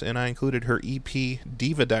years, and I included her EP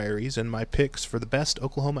Diva Diaries in my picks for the best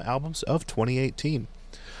Oklahoma albums of 2018.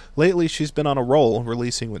 Lately, she's been on a roll,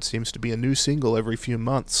 releasing what seems to be a new single every few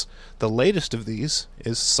months. The latest of these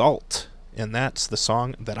is Salt, and that's the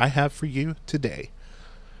song that I have for you today.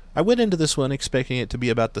 I went into this one expecting it to be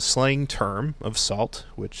about the slang term of salt,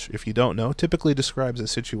 which, if you don't know, typically describes a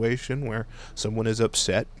situation where someone is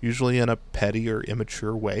upset, usually in a petty or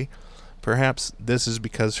immature way. Perhaps this is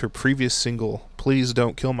because her previous single, Please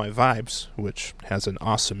Don't Kill My Vibes, which has an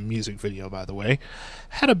awesome music video by the way,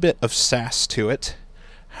 had a bit of sass to it.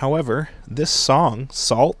 However, this song,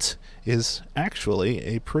 Salt, is actually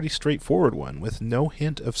a pretty straightforward one, with no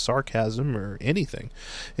hint of sarcasm or anything.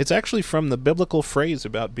 It's actually from the biblical phrase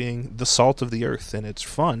about being the salt of the earth, and it's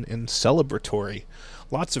fun and celebratory.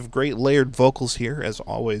 Lots of great layered vocals here, as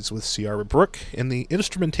always with Ciara Brooke, and the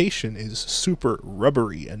instrumentation is super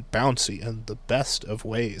rubbery and bouncy in the best of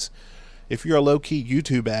ways. If you're a low-key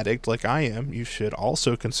YouTube addict like I am, you should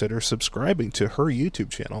also consider subscribing to her YouTube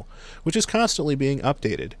channel, which is constantly being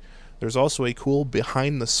updated. There's also a cool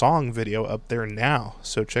behind-the-song video up there now,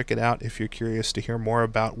 so check it out if you're curious to hear more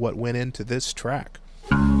about what went into this track.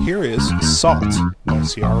 Here is Salt by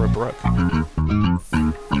Ciara Brooke. I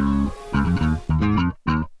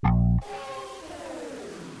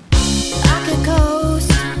could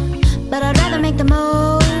coast, but I'd rather make the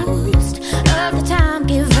most of the time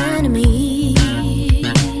given to me.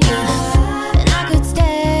 And I could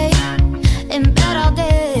stay in bed all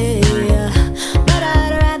day, but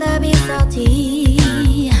I'd rather be salty.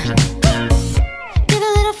 Give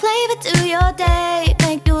a little flavor to your day,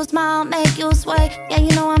 make you smile, make you sway. Yeah,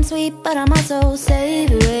 you know I'm sweet, but I'm also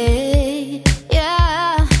savory.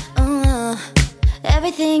 Yeah,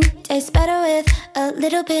 everything tastes better with a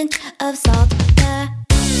little pinch of salt. Yeah.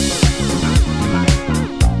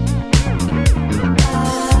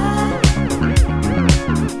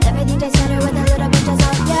 Everything tastes better with a little pinch of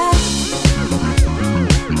salt. Yeah.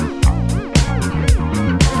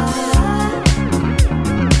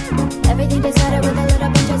 Everything tastes better with a little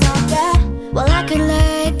pinch of salt. Yeah. Well, I could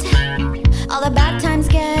let all the bad times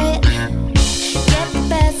get the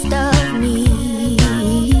best of me.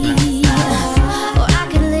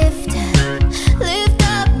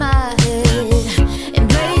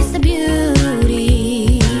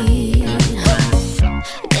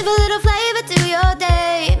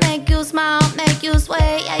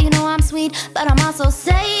 But I'm also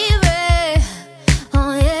savory.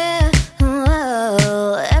 Oh yeah,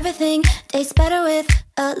 oh, everything tastes better with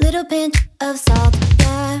a little pinch of salt.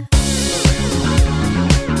 Yeah.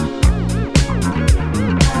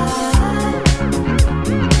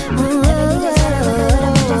 Everything tastes better with a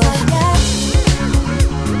little pinch of salt. Yeah.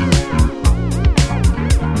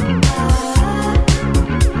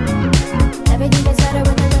 Everything tastes better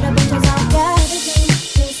with a little pinch of salt. Yeah.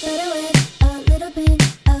 Tastes better with a little pinch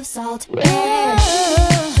of salt. Yeah.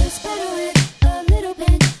 Tastes better with a little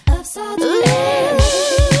pinch of salt.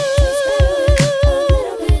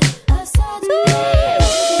 Yeah.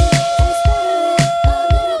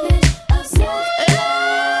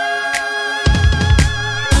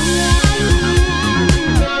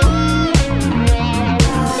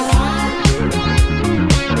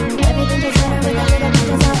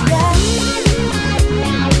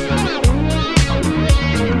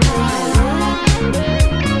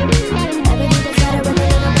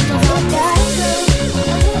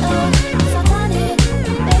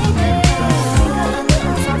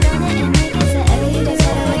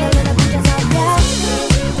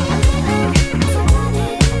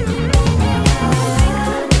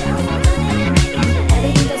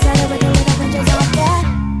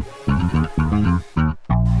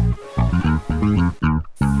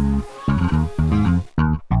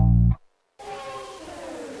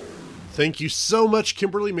 Thank you so much,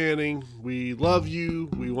 Kimberly Manning. We love you.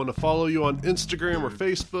 We want to follow you on Instagram or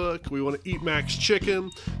Facebook. We want to eat Mac's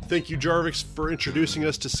chicken. Thank you, Jarvix, for introducing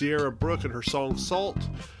us to Sierra Brook and her song Salt.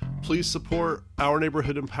 Please support Our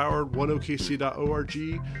Neighborhood Empowered,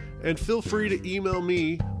 1okc.org. And feel free to email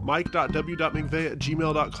me,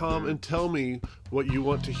 mike.w.mcveigh@gmail.com, and tell me what you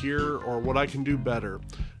want to hear or what I can do better.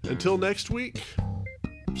 Until next week,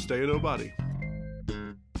 stay a nobody.